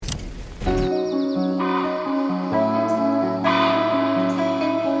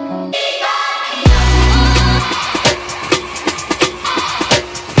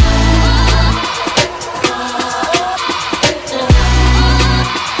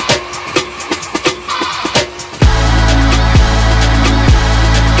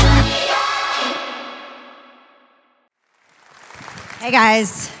Hey,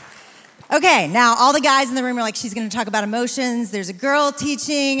 guys. Okay, now all the guys in the room are like, she's going to talk about emotions. There's a girl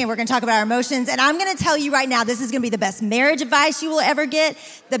teaching, and we're going to talk about our emotions. And I'm going to tell you right now, this is going to be the best marriage advice you will ever get,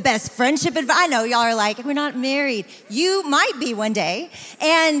 the best friendship advice. I know y'all are like, we're not married. You might be one day.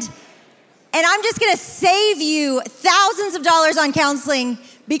 And I'm just going to save you thousands of dollars on counseling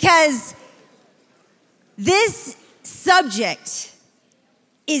because this subject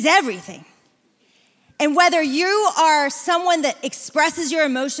is everything. And whether you are someone that expresses your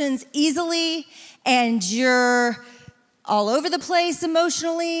emotions easily and you're all over the place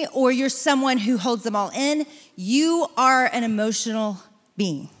emotionally, or you're someone who holds them all in, you are an emotional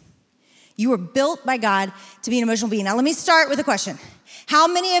being. You were built by God to be an emotional being. Now, let me start with a question. How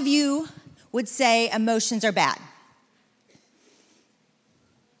many of you would say emotions are bad?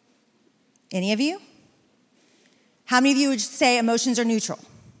 Any of you? How many of you would say emotions are neutral?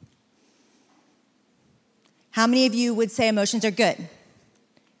 How many of you would say emotions are good?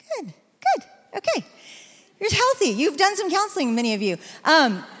 Good. Okay. You're healthy. You've done some counseling, many of you.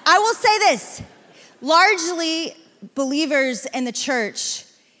 I will say this. Largely, believers in the church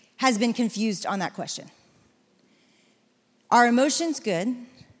has been confused on that question. Are emotions good?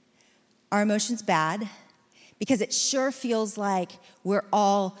 Are emotions bad? Because it sure feels like we're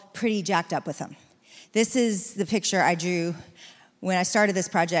all pretty jacked up with them. This is the picture I drew when I started this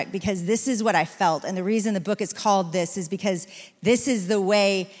project, because this is what I felt. And the reason the book is called this is because this is the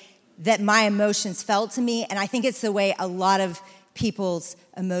way that my emotions felt to me, and I think it's the way a lot of people's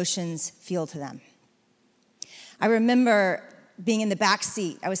emotions feel to them. I remember being in the back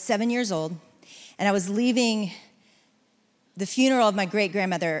seat. I was 7 years old, and I was leaving the funeral of my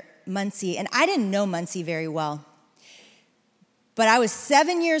great-grandmother, Muncie, and I didn't know Muncie very well. But I was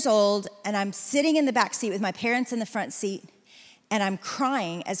 7 years old, and I'm sitting in the back seat with my parents in the front seat, and I'm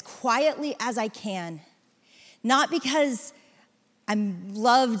crying as quietly as I can. Not because I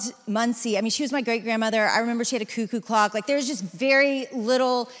loved Muncie. I mean, she was my great-grandmother. I remember she had a cuckoo clock. Like, there's just very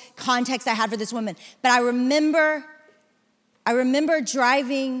little context I had for this woman. But I remember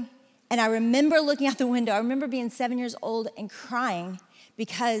driving, and I remember looking out the window. I remember being 7 years old and crying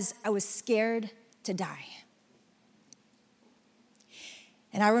because I was scared to die.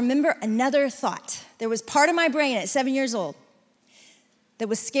 And I remember another thought. There was part of my brain at 7 years old that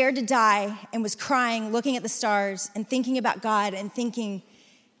was scared to die and was crying, looking at the stars and thinking about God and thinking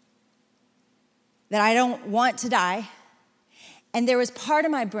that I don't want to die. And there was part of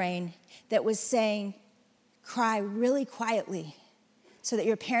my brain that was saying, cry really quietly so that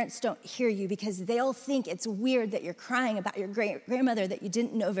your parents don't hear you, because they'll think it's weird that you're crying about your great-grandmother that you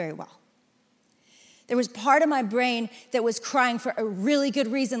didn't know very well. There was part of my brain that was crying for a really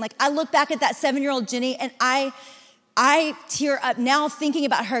good reason. Like, I look back at that 7-year-old Jennie, and I tear up now thinking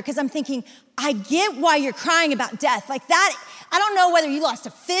about her, because I'm thinking, I get why you're crying about death. Like that, I don't know whether you lost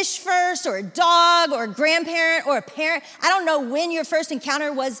a fish first, or a dog, or a grandparent, or a parent. I don't know when your first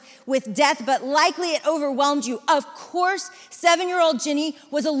encounter was with death, but likely it overwhelmed you. Of course, 7-year-old Jennie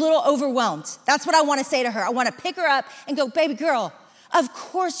was a little overwhelmed. That's what I want to say to her. I want to pick her up and go, baby girl, of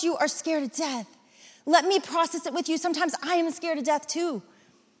course you are scared of death. Let me process it with you. Sometimes I am scared of death too.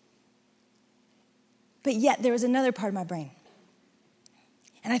 But yet there was another part of my brain.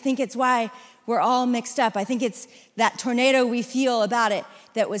 And I think it's why we're all mixed up. I think it's that tornado we feel about it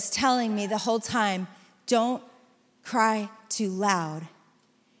that was telling me the whole time, don't cry too loud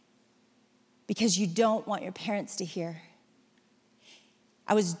because you don't want your parents to hear.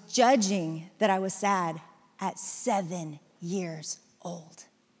 I was judging that I was sad at 7 years old.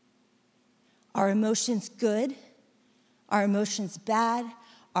 Are emotions good? Are emotions bad?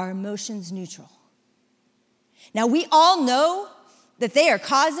 Are emotions neutral? Now, we all know that they are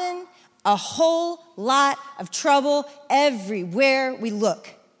causing a whole lot of trouble everywhere we look.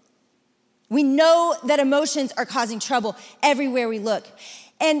 We know that emotions are causing trouble everywhere we look.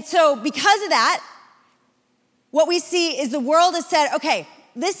 And so because of that, what we see is the world has said, okay,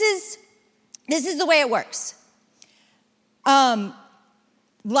 this is the way it works.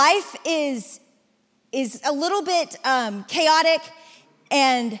 Life is a little bit chaotic,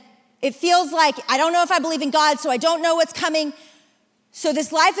 and it feels like I don't know if I believe in God, so I don't know what's coming. So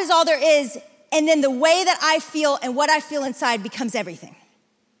this life is all there is, and then the way that I feel and what I feel inside becomes everything.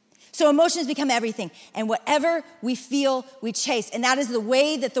 So emotions become everything, and whatever we feel, we chase. And that is the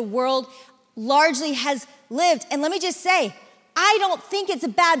way that the world largely has lived. And let me just say, I don't think it's a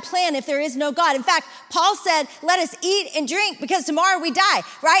bad plan if there is no God. In fact, Paul said, let us eat and drink because tomorrow we die,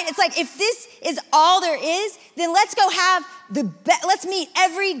 right? It's like, if this is all there is, then let's go have let's meet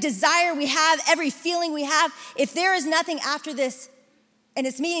every desire we have, every feeling we have. If there is nothing after this and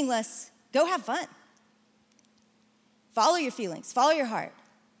it's meaningless, go have fun. Follow your feelings, follow your heart.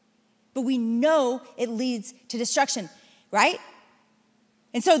 But we know it leads to destruction, right?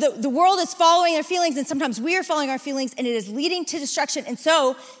 And so the world is following their feelings, and sometimes we are following our feelings, and it is leading to destruction. And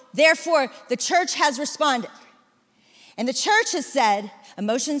so, therefore, the church has responded. And the church has said,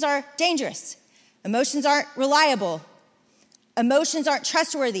 emotions are dangerous. Emotions aren't reliable. Emotions aren't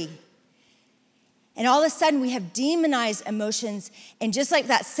trustworthy. And all of a sudden, we have demonized emotions. And just like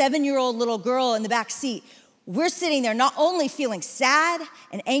that 7-year-old little girl in the back seat, we're sitting there not only feeling sad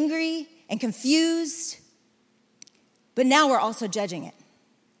and angry and confused, but now we're also judging it.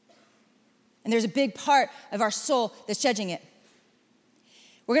 And there's a big part of our soul that's judging it.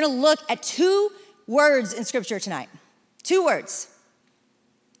 We're going to look at 2 words in Scripture tonight. 2 words.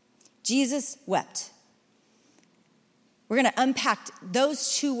 Jesus wept. We're going to unpack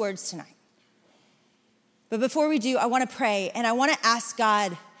those 2 words tonight. But before we do, I want to pray, and I want to ask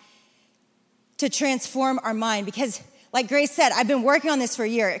God to transform our mind, because like Grace said, I've been working on this for a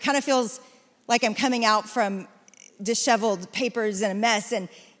year. It kind of feels like I'm coming out from disheveled papers and a mess, and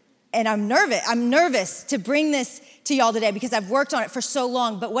I'm nervous. I'm nervous to bring this to y'all today because I've worked on it for so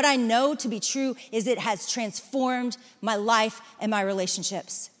long. But what I know to be true is it has transformed my life and my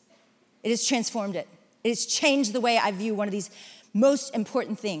relationships. It has transformed it. It has changed the way I view one of these most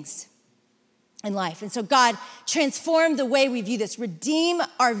important things in life. And so God, transform the way we view this. Redeem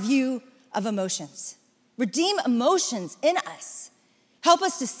our view of emotions. Redeem emotions in us. Help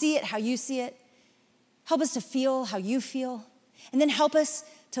us to see it how you see it. Help us to feel how you feel. And then help us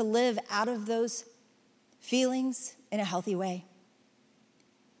to live out of those feelings in a healthy way.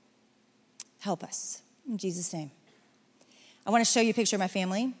 Help us. In Jesus' name. I want to show you a picture of my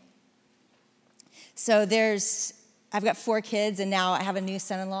family. So I've got 4 kids, and now I have a new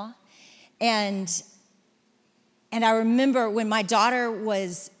son-in-law. And I remember when my daughter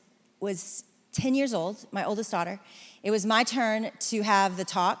was 10 years old, my oldest daughter, it was my turn to have the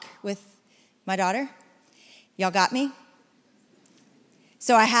talk with my daughter. Y'all got me?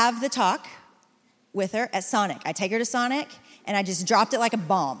 So I have the talk with her at Sonic. I take her to Sonic, and I just dropped it like a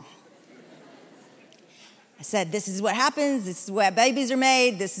bomb. I said, this is what happens. This is what babies are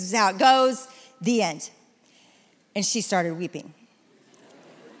made. This is how it goes. The end. And she started weeping.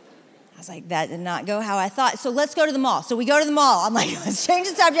 I was like, that did not go how I thought. So let's go to the mall. So we go to the mall. I'm like, let's change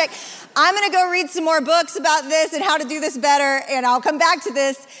the subject. I'm going to go read some more books about this and how to do this better, and I'll come back to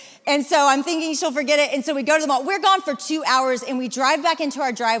this. And so I'm thinking she'll forget it. And so we go to the mall. We're gone for 2 hours, and we drive back into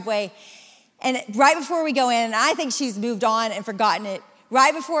our driveway. And right before we go in, and I think she's moved on and forgotten it,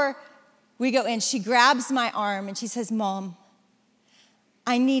 right before we go in, she grabs my arm and she says, Mom,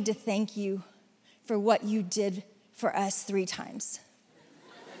 I need to thank you for what you did for us 3 times.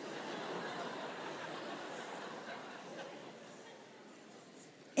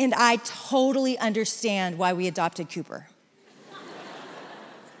 And I totally understand why we adopted Cooper.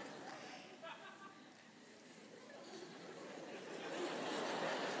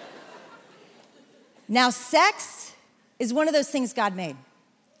 Now, sex is one of those things God made.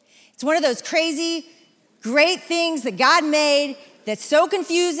 It's one of those crazy, great things that God made that's so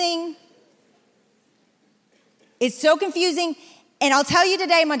confusing. It's so confusing. And I'll tell you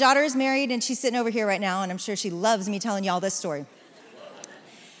today, my daughter is married, and she's sitting over here right now, and I'm sure she loves me telling y'all this story.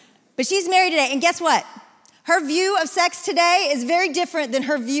 But she's married today, and guess what? Her view of sex today is very different than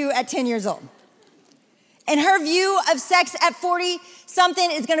her view at 10 years old. And her view of sex at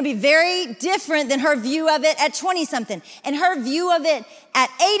 40-something is going to be very different than her view of it at 20-something. And her view of it at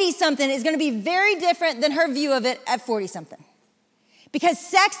 80-something is going to be very different than her view of it at 40-something. Because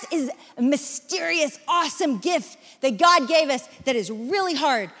sex is a mysterious, awesome gift that God gave us that is really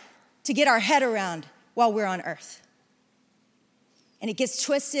hard to get our head around while we're on earth. And it gets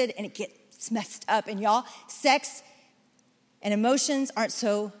twisted and it gets messed up. And y'all, sex and emotions aren't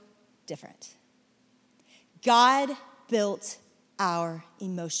so different. God built our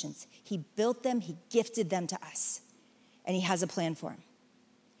emotions. He built them, he gifted them to us, and he has a plan for them.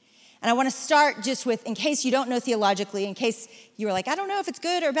 And I want to start just with, in case you don't know theologically, in case you were like, I don't know if it's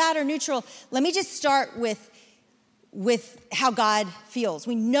good or bad or neutral, let me just start with how God feels.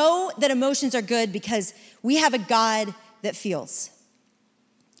 We know that emotions are good because we have a God that feels.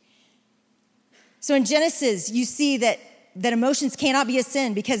 So in Genesis, you see that emotions cannot be a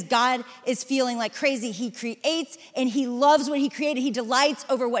sin because God is feeling like crazy. He creates and he loves what he created. He delights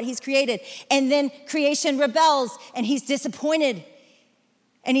over what he's created. And then creation rebels and he's disappointed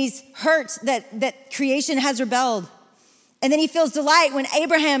and he's hurt that creation has rebelled. And then he feels delight when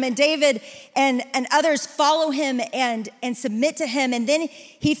Abraham and David and others follow him and submit to him. And then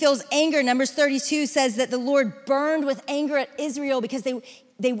he feels anger. Numbers 32 says that the Lord burned with anger at Israel because they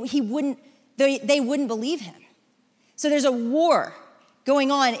wouldn't believe him. So there's a war going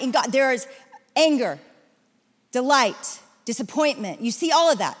on in God. There is anger, delight, disappointment. You see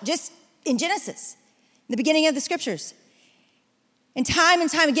all of that just in Genesis, in the beginning of the scriptures. And time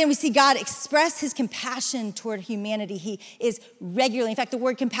again, we see God express his compassion toward humanity. He is regularly, in fact, the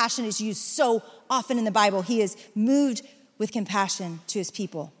word compassion is used so often in the Bible. He is moved with compassion to his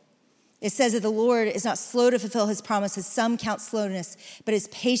people. It says that the Lord is not slow to fulfill his promises. Some count slowness, but is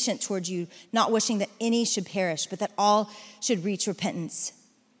patient towards you, not wishing that any should perish, but that all should reach repentance.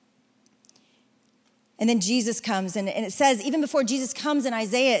 And then Jesus comes, and it says, even before Jesus comes in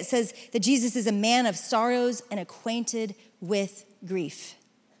Isaiah, it says that Jesus is a man of sorrows and acquainted with grief.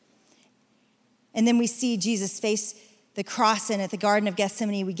 And then we see Jesus face the cross, and at the Garden of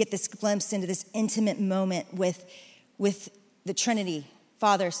Gethsemane, we get this glimpse into this intimate moment with the Trinity,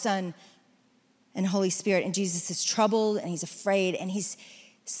 Father, Son, and Holy Spirit. And Jesus is troubled, and he's afraid, and he's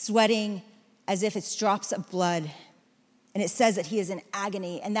sweating as if it's drops of blood. And it says that he is in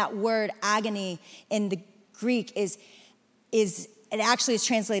agony. And that word agony in the Greek it actually is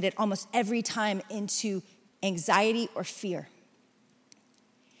translated almost every time into anxiety or fear.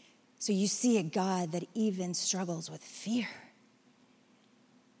 So you see a God that even struggles with fear.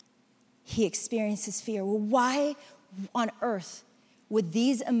 He experiences fear. Well, why on earth would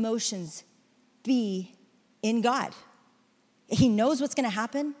these emotions be in God? He knows what's going to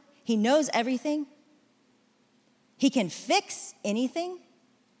happen. He knows everything. He can fix anything.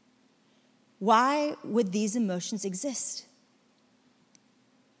 Why would these emotions exist?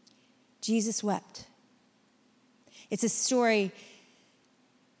 Jesus wept. It's a story,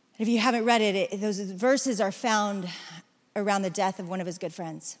 if you haven't read it, those verses are found around the death of one of his good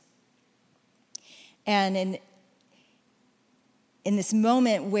friends. And in this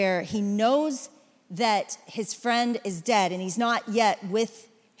moment where he knows that his friend is dead and he's not yet with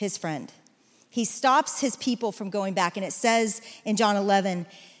his friend, he stops his people from going back. And it says in John 11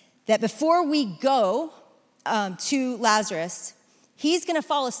 that before we go to Lazarus, he's going to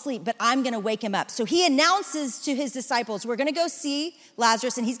fall asleep, but I'm going to wake him up. So he announces to his disciples, we're going to go see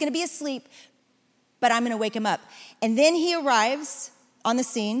Lazarus, and he's going to be asleep, but I'm going to wake him up. And then he arrives on the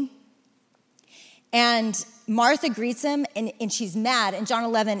scene, and Martha greets him, and she's mad. In John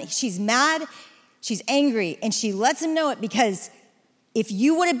 11, she's mad, she's angry, and she lets him know it because if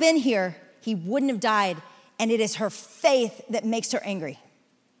you would have been here, he wouldn't have died, and it is her faith that makes her angry.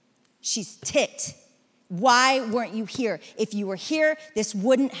 She's ticked. Why weren't you here? If you were here, this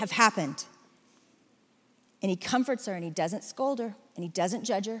wouldn't have happened. And he comforts her, and he doesn't scold her, and he doesn't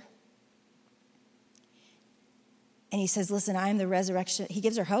judge her. And he says, listen, I am the resurrection. He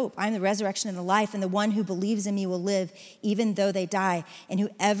gives her hope. I am the resurrection and the life, and the one who believes in me will live even though they die. And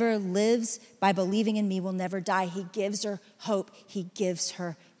whoever lives by believing in me will never die. He gives her hope. He gives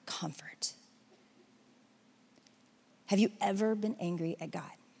her comfort. Have you ever been angry at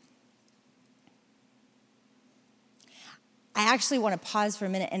God? I actually want to pause for a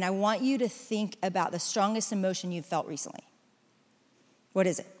minute, and I want you to think about the strongest emotion you've felt recently. What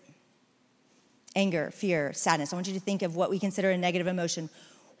is it? Anger, fear, sadness. I want you to think of what we consider a negative emotion.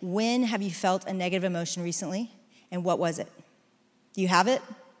 When have you felt a negative emotion recently, and what was it? Do you have it?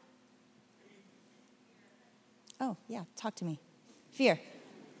 Oh, yeah, talk to me. Fear.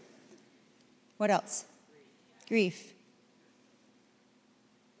 What else? Grief.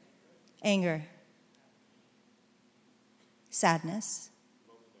 Anger. Sadness,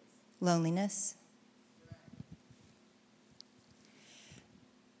 loneliness.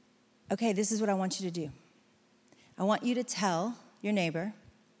 Okay, this is what I want you to do. I want you to tell your neighbor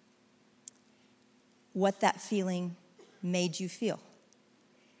what that feeling made you feel.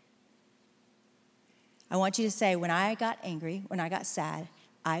 I want you to say, when I got angry, when I got sad,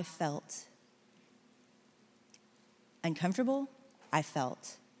 I felt uncomfortable. I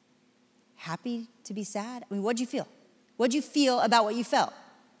felt happy to be sad. I mean, what'd you feel? What'd you feel about what you felt?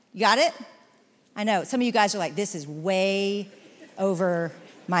 You got it? I know. Some of you guys are like, this is way over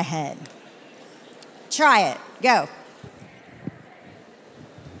my head. Try it. Go.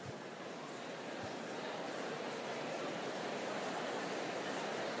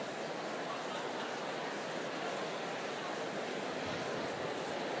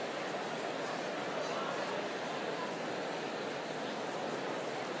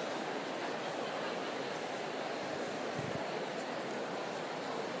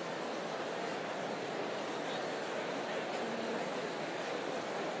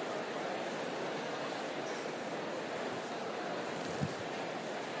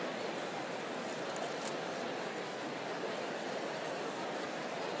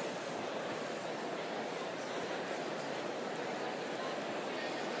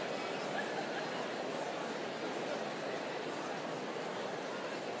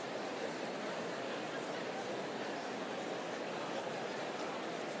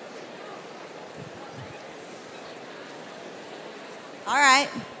 All right.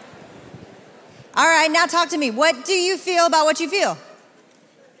 All right, now talk to me. What do you feel about what you feel?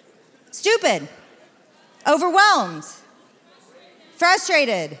 Stupid. Overwhelmed.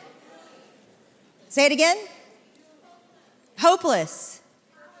 Frustrated. Say it again. Hopeless.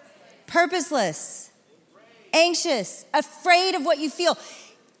 Purposeless. Anxious. Afraid of what you feel.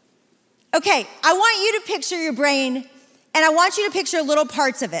 Okay, I want you to picture your brain, and I want you to picture little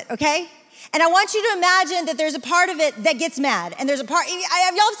parts of it, okay? And I want you to imagine that there's a part of it that gets mad, and there's a part,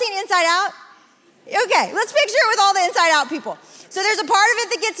 have y'all seen Inside Out? Okay, let's picture it with all the Inside Out people. So there's a part of it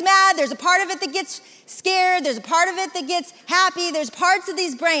that gets mad, there's a part of it that gets scared, there's a part of it that gets happy, there's parts of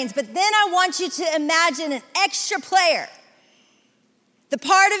these brains, but then I want you to imagine an extra player. The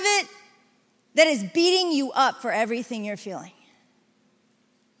part of it that is beating you up for everything you're feeling.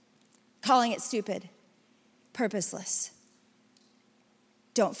 Calling it stupid, purposeless.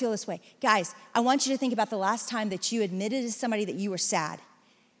 Don't feel this way. Guys, I want you to think about the last time that you admitted to somebody that you were sad.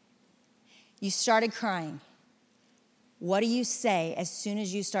 You started crying. What do you say as soon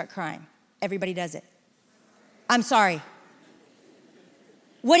as you start crying? Everybody does it. I'm sorry.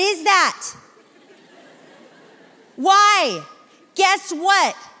 What is that? Why? Guess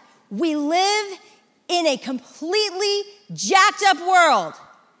what? We live in a completely jacked up world.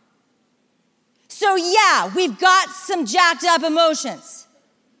 So yeah, we've got some jacked up emotions.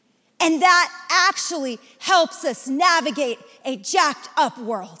 And that actually helps us navigate a jacked up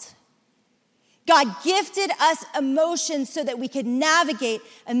world. God gifted us emotions so that we could navigate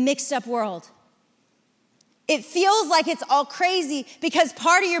a mixed up world. It feels like it's all crazy because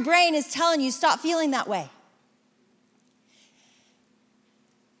part of your brain is telling you, stop feeling that way.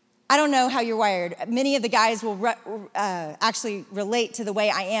 I don't know how you're wired. Many of the guys will actually relate to the way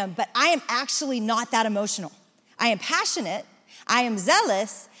I am, but I am actually not that emotional. I am passionate, I am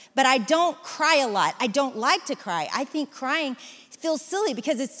zealous, but I don't cry a lot. I don't like to cry. I think crying feels silly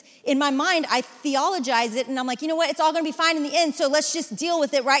because it's in my mind, I theologize it, and I'm like, you know what? It's all gonna be fine in the end, so let's just deal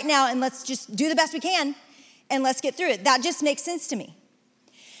with it right now, and let's just do the best we can, and let's get through it. That just makes sense to me.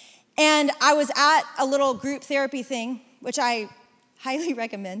 And I was at a little group therapy thing, which I highly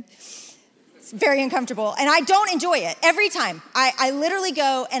recommend. It's very uncomfortable, and I don't enjoy it every time. I literally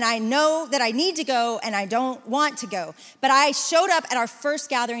go, and I know that I need to go, and I don't want to go. But I showed up at our first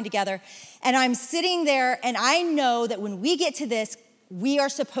gathering together, and I'm sitting there, and I know that when we get to this, we are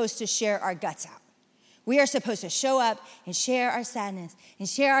supposed to share our guts out. We are supposed to show up and share our sadness, and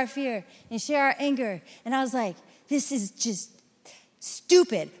share our fear, and share our anger. And I was like, this is just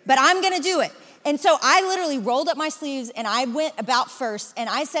stupid, but I'm gonna do it. And so I literally rolled up my sleeves and I went about first and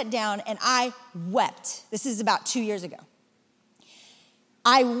I sat down and I wept. This is about 2 years ago.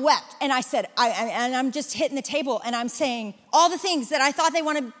 I wept and I said, and I'm just hitting the table and I'm saying all the things that I thought they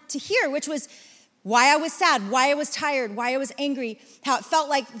wanted to hear, which was why I was sad, why I was tired, why I was angry, how it felt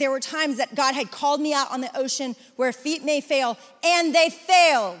like there were times that God had called me out on the ocean where feet may fail, and they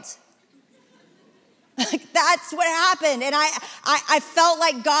failed. Like, that's what happened. And I felt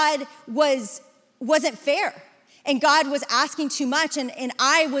like God wasn't fair. And God was asking too much. And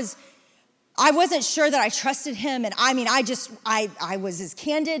I wasn't sure that I trusted him. And I mean, I was as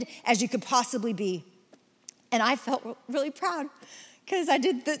candid as you could possibly be. And I felt really proud because I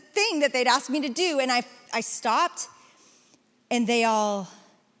did the thing that they'd asked me to do. And I stopped and they all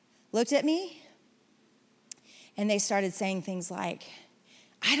looked at me and they started saying things like,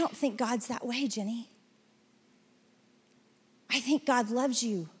 I don't think God's that way, Jennie. I think God loves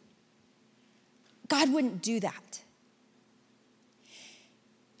you. God wouldn't do that.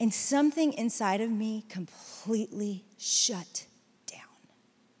 And something inside of me completely shut down.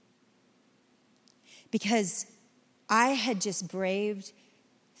 Because I had just braved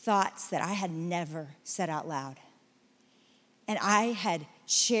thoughts that I had never said out loud. And I had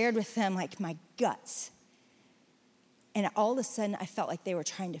shared with them like my guts. And all of a sudden I felt like they were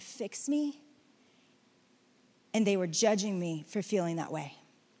trying to fix me. And they were judging me for feeling that way.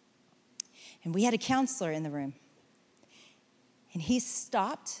 And we had a counselor in the room. And he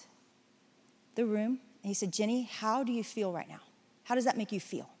stopped the room and he said, Jennie, how do you feel right now? How does that make you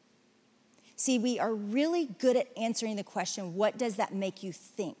feel? See, we are really good at answering the question, what does that make you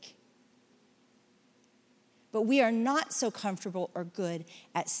think? But we are not so comfortable or good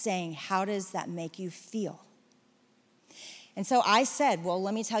at saying, how does that make you feel? And so I said, well,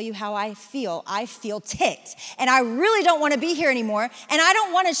 let me tell you how I feel. I feel ticked. And I really don't want to be here anymore. And I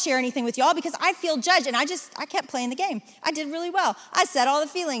don't want to share anything with y'all because I feel judged. And I kept playing the game. I did really well. I said all the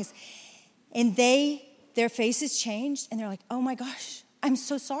feelings. And their faces changed. And they're like, oh my gosh, I'm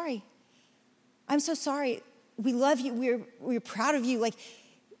so sorry. I'm so sorry. We love you. We're proud of you. Like,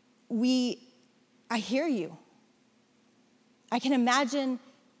 I hear you. I can imagine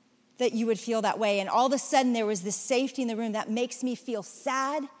that you would feel that way. And all of a sudden, there was this safety in the room that makes me feel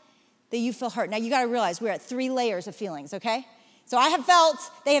sad that you feel hurt. Now, you got to realize we're at 3 layers of feelings, okay? So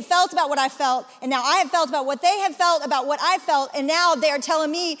they have felt about what I felt, and now I have felt about what they have felt about what I felt, and now they are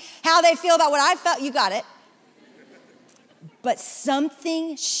telling me how they feel about what I felt. You got it. But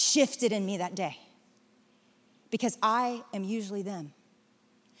something shifted in me that day because I am usually them.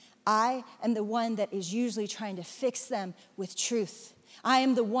 I am the one that is usually trying to fix them with truth. I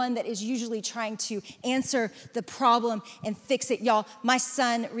am the one that is usually trying to answer the problem and fix it. Y'all, my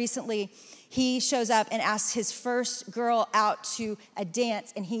son recently, he shows up and asks his first girl out to a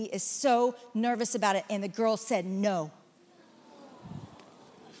dance, and he is so nervous about it, and the girl said no.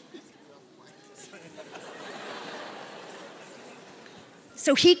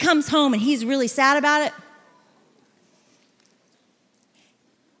 So he comes home, and he's really sad about it.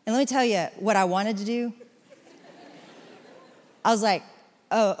 And let me tell you what I wanted to do. I was like,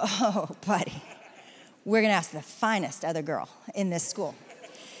 oh, buddy, we're going to ask the finest other girl in this school.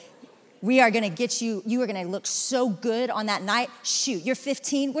 We are going to get you are going to look so good on that night. Shoot, you're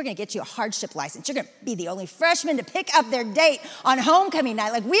 15, we're going to get you a hardship license. You're going to be the only freshman to pick up their date on homecoming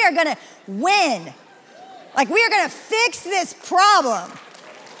night. Like, we are going to win. Like, we are going to fix this problem.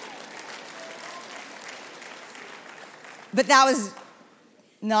 But that was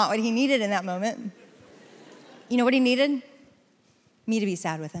not what he needed in that moment. You know what he needed? Me to be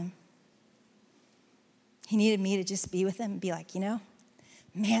sad with him. He needed me to just be with him and be like,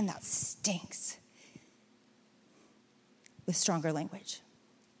 man, that stinks. With stronger language.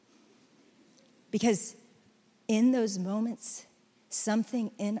 Because in those moments,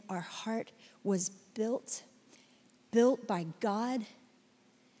 something in our heart was built by God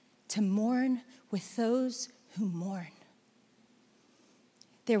to mourn with those who mourn.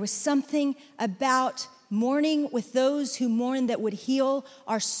 There was something about mourning with those who mourn that would heal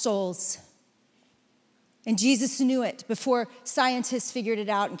our souls. And Jesus knew it before scientists figured it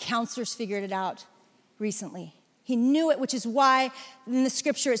out and counselors figured it out recently. He knew it, which is why in the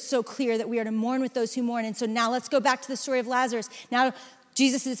scripture it's so clear that we are to mourn with those who mourn. And so now let's go back to the story of Lazarus. Now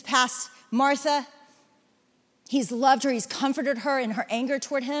Jesus has passed Martha. He's loved her. He's comforted her in her anger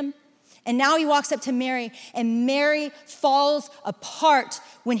toward him. And now he walks up to Mary, and Mary falls apart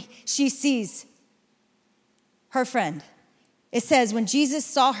when she sees her friend. It says, when Jesus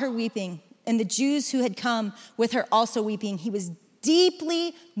saw her weeping, and the Jews who had come with her also weeping, he was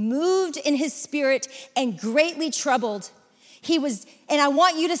deeply moved in his spirit and greatly troubled. And I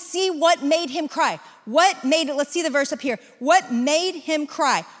want you to see what made him cry. Let's see the verse up here. What made him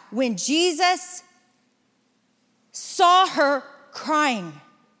cry? When Jesus saw her crying.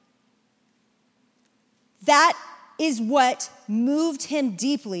 That is what moved him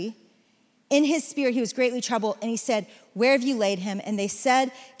deeply. In his spirit, he was greatly troubled, and he said, where have you laid him? And they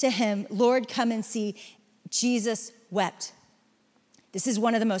said to him, Lord, come and see. Jesus wept. This is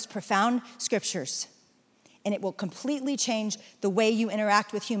one of the most profound scriptures, and it will completely change the way you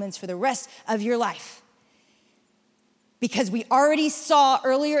interact with humans for the rest of your life. Because we already saw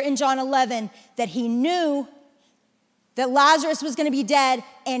earlier in John 11 that he knew that Lazarus was going to be dead,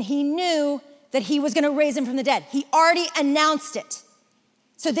 and he knew that he was going to raise him from the dead. He already announced it.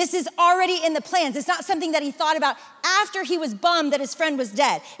 So this is already in the plans. It's not something that he thought about after he was bummed that his friend was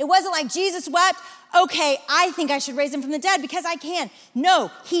dead. It wasn't like Jesus wept, okay, I think I should raise him from the dead because I can.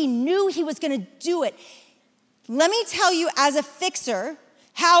 No, he knew he was going to do it. Let me tell you as a fixer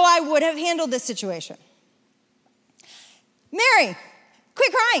how I would have handled this situation. Mary,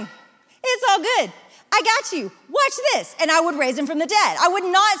 quit crying. It's all good. I got you. Watch this. And I would raise him from the dead. I would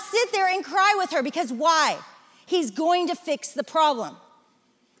not sit there and cry with her because why? He's going to fix the problem.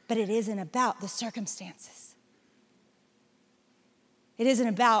 But it isn't about the circumstances. It isn't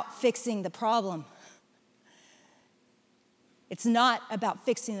about fixing the problem. It's not about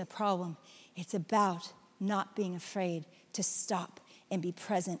fixing the problem. It's about not being afraid to stop and be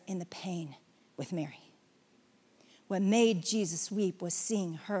present in the pain with Mary. What made Jesus weep was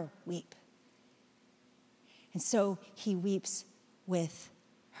seeing her weep. And so he weeps with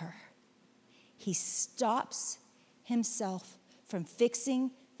her. He stops himself from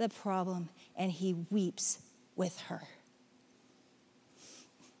fixing the problem, and he weeps with her.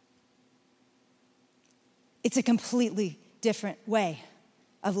 It's a completely different way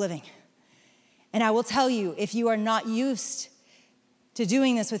of living. And I will tell you, if you are not used to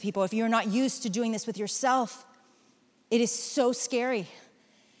doing this with people, if you're not used to doing this with yourself, it is so scary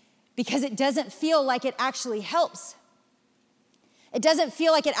because it doesn't feel like it actually helps. It doesn't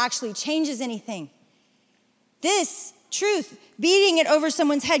feel like it actually changes anything. This truth, beating it over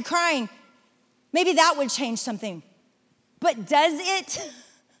someone's head, crying, maybe that would change something. But does it?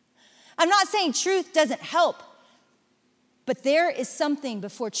 I'm not saying truth doesn't help, but there is something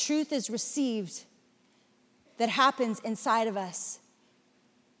before truth is received that happens inside of us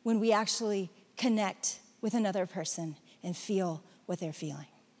when we actually connect with another person and feel what they're feeling.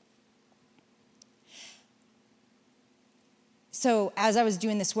 So as I was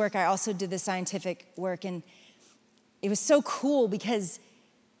doing this work, I also did the scientific work, and it was so cool because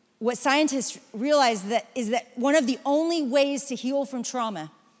what scientists realized is that one of the only ways to heal from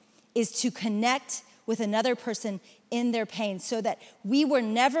trauma is to connect with another person in their pain, so that we were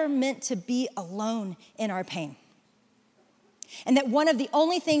never meant to be alone in our pain. And that one of the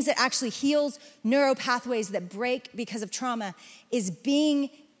only things that actually heals neural pathways that break because of trauma is being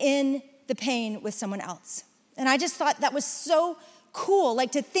in the pain with someone else. And I just thought that was so cool,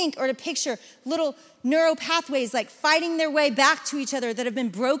 like to think or to picture little neural pathways like fighting their way back to each other that have been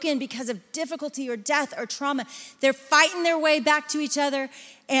broken because of difficulty or death or trauma. They're fighting their way back to each other,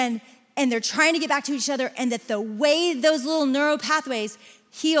 and they're trying to get back to each other, and that the way those little neural pathways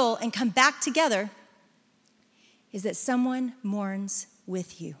heal and come back together is that someone mourns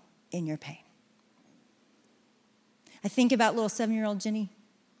with you in your pain. I think about little 7-year-old Jennie,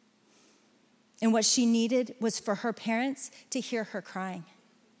 and what she needed was for her parents to hear her crying.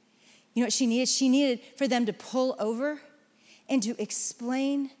 You know what she needed? She needed for them to pull over and to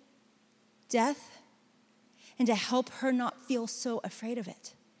explain death and to help her not feel so afraid of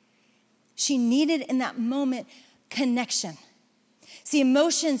it. She needed in that moment connection. See,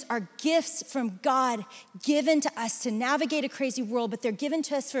 emotions are gifts from God given to us to navigate a crazy world, but they're given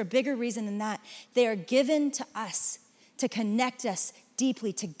to us for a bigger reason than that. They are given to us to connect us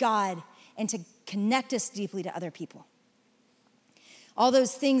deeply to God and to connect us deeply to other people. All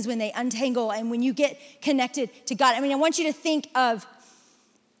those things when they untangle and when you get connected to God. I want you to think of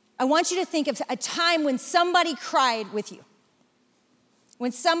a time when somebody cried with you.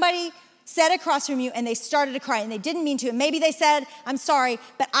 When somebody sat across from you and they started to cry and they didn't mean to. And maybe they said, I'm sorry,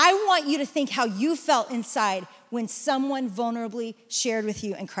 but I want you to think how you felt inside when someone vulnerably shared with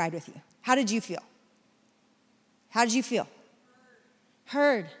you and cried with you. How did you feel? How did you feel?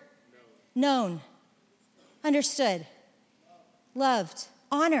 Heard. Known. Understood. Loved.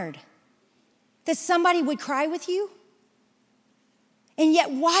 Honored. That somebody would cry with you? And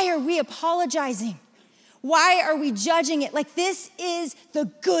yet, why are we apologizing? Why are we judging it? Like, this is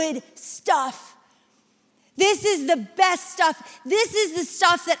the good stuff. This is the best stuff. This is the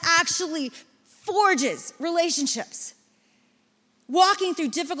stuff that actually forges relationships. Walking through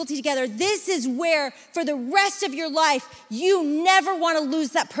difficulty together, this is where, for the rest of your life, you never want to lose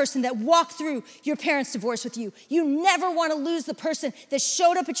that person that walked through your parents' divorce with you. You never want to lose the person that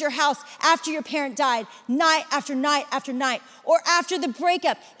showed up at your house after your parent died, night after night after night, or after the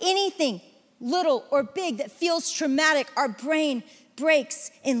breakup. Anything little or big that feels traumatic, our brain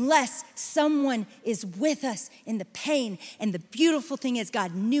breaks unless someone is with us in the pain. And the beautiful thing is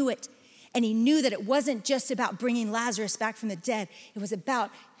God knew it. And he knew that it wasn't just about bringing Lazarus back from the dead. It was about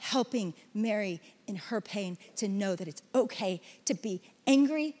helping Mary in her pain to know that it's okay to be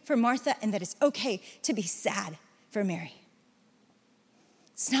angry for Martha and that it's okay to be sad for Mary.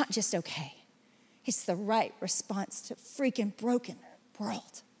 It's not just okay. It's the right response to a freaking broken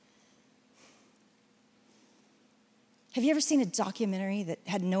world. Have you ever seen a documentary that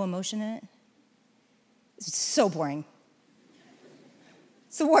had no emotion in it? It's so boring.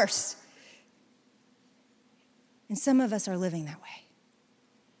 It's the worst. And some of us are living that way.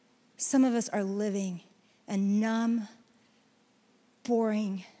 Some of us are living a numb,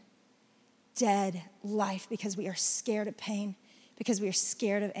 boring, dead life because we are scared of pain, because we are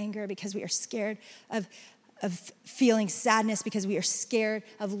scared of anger, because we are scared of feeling sadness, because we are scared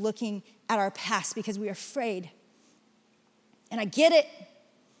of looking at our past, because we are afraid. And I get it.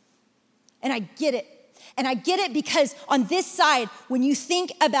 And I get it. And I get it because on this side, when you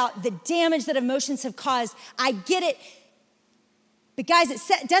think about the damage that emotions have caused, I get it. But guys,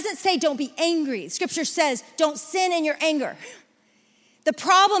 it doesn't say don't be angry. Scripture says don't sin in your anger. The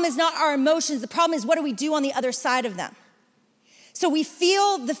problem is not our emotions. The problem is what do we do on the other side of them? So we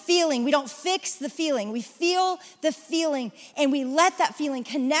feel the feeling. We don't fix the feeling. We feel the feeling, and we let that feeling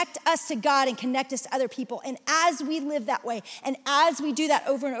connect us to God and connect us to other people. And as we live that way, and as we do that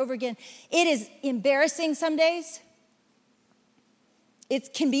over and over again, it is embarrassing some days.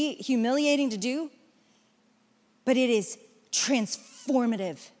 It can be humiliating to do, but it is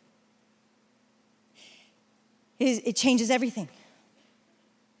transformative. It changes everything.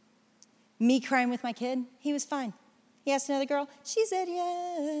 Me crying with my kid, he was fine. He asked another girl. She said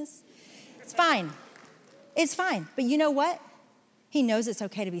yes. It's fine. It's fine. But you know what? He knows it's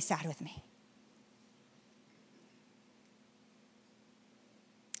okay to be sad with me.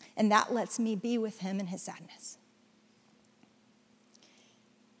 And that lets me be with him in his sadness.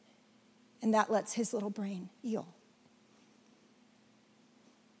 And that lets his little brain heal.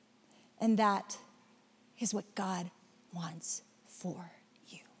 And that is what God wants for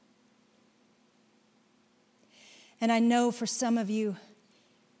you. And I know for some of you,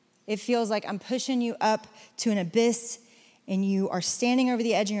 it feels like I'm pushing you up to an abyss and you are standing over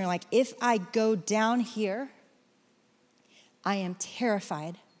the edge and you're like, if I go down here, I am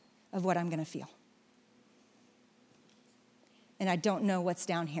terrified of what I'm going to feel. And I don't know what's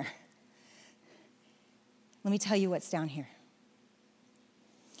down here. Let me tell you what's down here.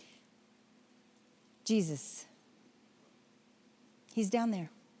 Jesus. He's down there.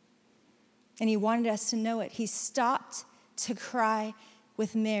 And he wanted us to know it. He stopped to cry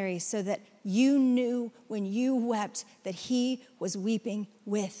with Mary so that you knew when you wept that he was weeping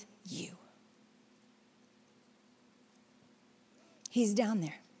with you. He's down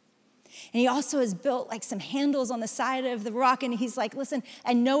there. And he also has built like some handles on the side of the rock. And he's like, listen,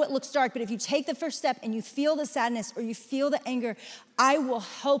 I know it looks dark, but if you take the first step and you feel the sadness or you feel the anger, I will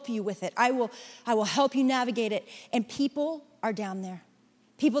help you with it. I will help you navigate it. And people are down there.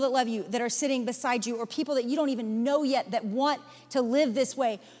 People that love you, that are sitting beside you, or people that you don't even know yet that want to live this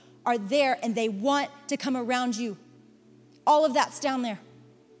way are there and they want to come around you. All of that's down there.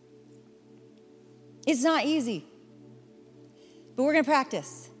 It's not easy. But we're going to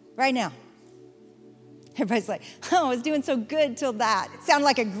practice right now. Everybody's like, oh, I was doing so good till that. It sounded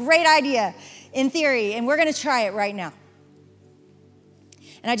like a great idea in theory, and we're going to try it right now.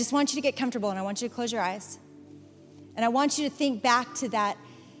 And I just want you to get comfortable, and I want you to close your eyes. And I want you to think back to that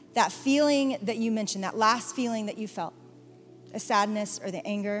feeling that you mentioned, that last feeling that you felt, the sadness or the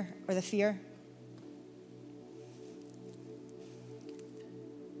anger or the fear.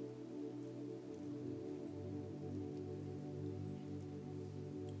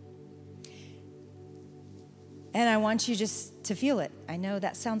 And I want you just to feel it. I know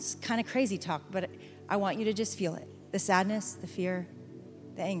that sounds kind of crazy talk, but I want you to just feel it. The sadness, the fear,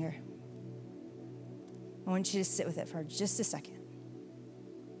 the anger. I want you to sit with it for just a second.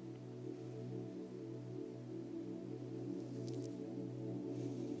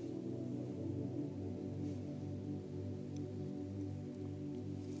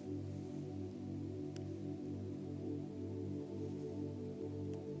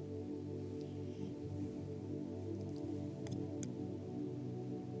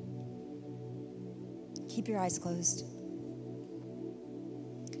 Keep your eyes closed.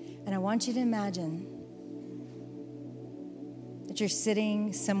 And I want you to imagine that you're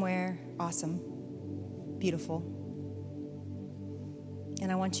sitting somewhere awesome, beautiful.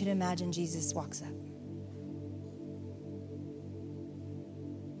 And I want you to imagine Jesus walks up.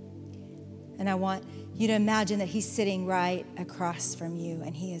 And I want you to imagine that he's sitting right across from you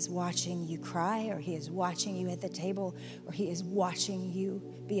and he is watching you cry, or he is watching you at the table, or he is watching you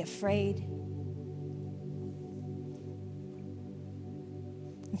be afraid.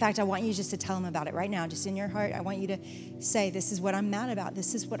 In fact, I want you just to tell him about it right now, just in your heart. I want you to say, this is what I'm mad about.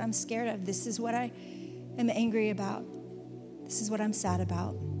 This is what I'm scared of. This is what I am angry about. This is what I'm sad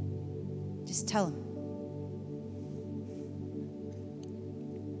about. Just tell him.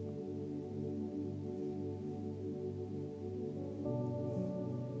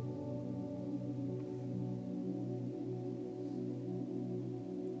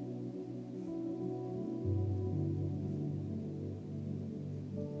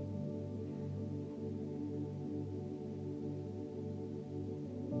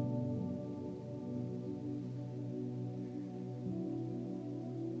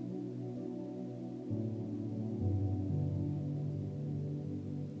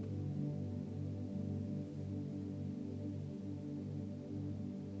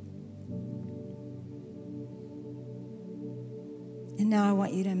 And now I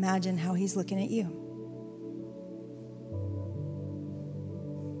want you to imagine how he's looking at you.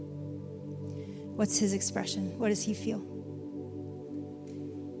 What's his expression? What does he feel?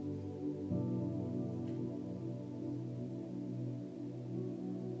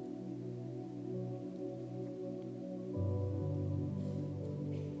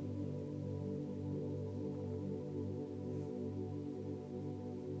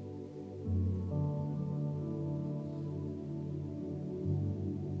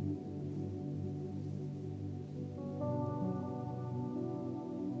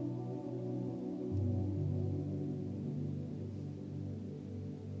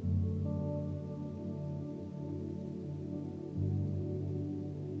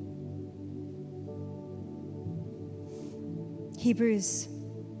 Hebrews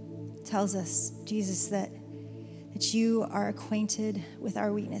tells us, Jesus, that that you are acquainted with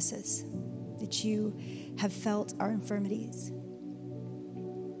our weaknesses, that you have felt our infirmities.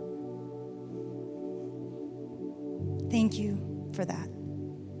 Thank you for that.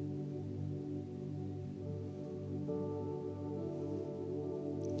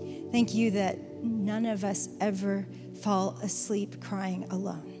 Thank you that none of us ever fall asleep crying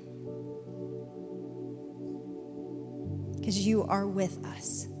alone, because you are with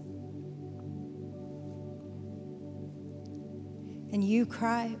us. And you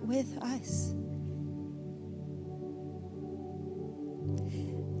cry with us.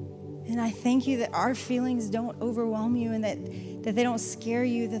 And I thank you that our feelings don't overwhelm you and that they don't scare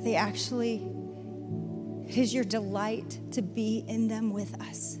you, that they actually, it is your delight to be in them with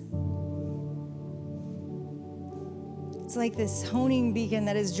us. It's like this honing beacon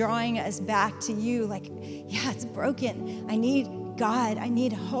that is drawing us back to you. Like, yeah, it's broken. I need God. I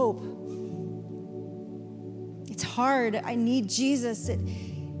need hope. It's hard. I need Jesus.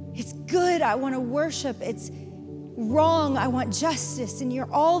 It's good. I want to worship. It's wrong. I want justice. And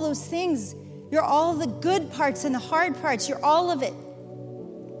you're all those things. You're all the good parts and the hard parts. You're all of it.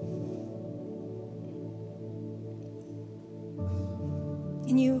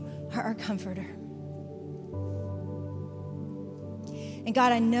 And you are our comforter. And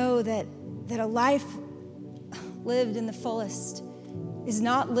God, I know that a life lived in the fullest is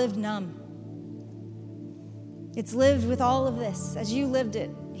not lived numb. It's lived with all of this as you lived it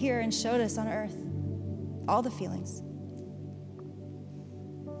here and showed us on earth. All the feelings.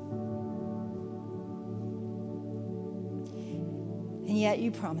 And yet you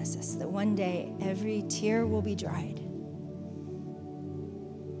promise us that one day every tear will be dried.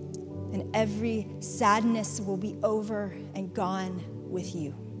 And every sadness will be over and gone with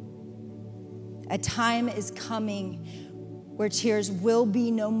you. A time is coming where tears will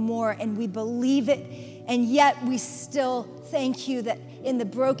be no more, and we believe it, and yet we still thank you that in the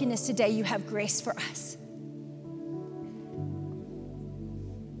brokenness today you have grace for us.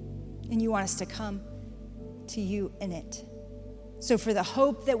 And you want us to come to you in it. So for the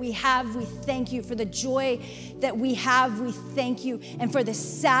hope that we have, we thank you. For the joy that we have, we thank you. And for the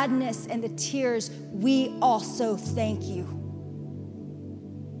sadness and the tears, we also thank you.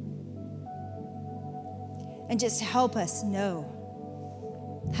 And just help us know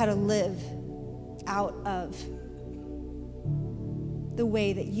how to live out of the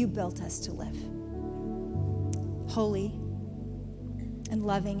way that you built us to live. Holy and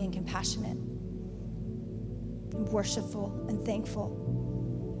loving and compassionate and worshipful and thankful,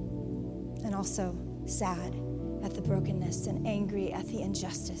 and also sad at the brokenness and angry at the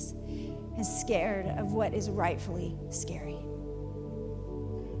injustice and scared of what is rightfully scary.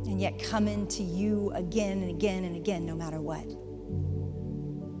 And yet coming to you again and again and again, no matter what.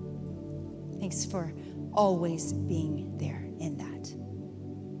 Thanks for always being there in that.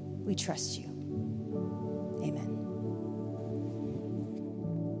 We trust you. Amen.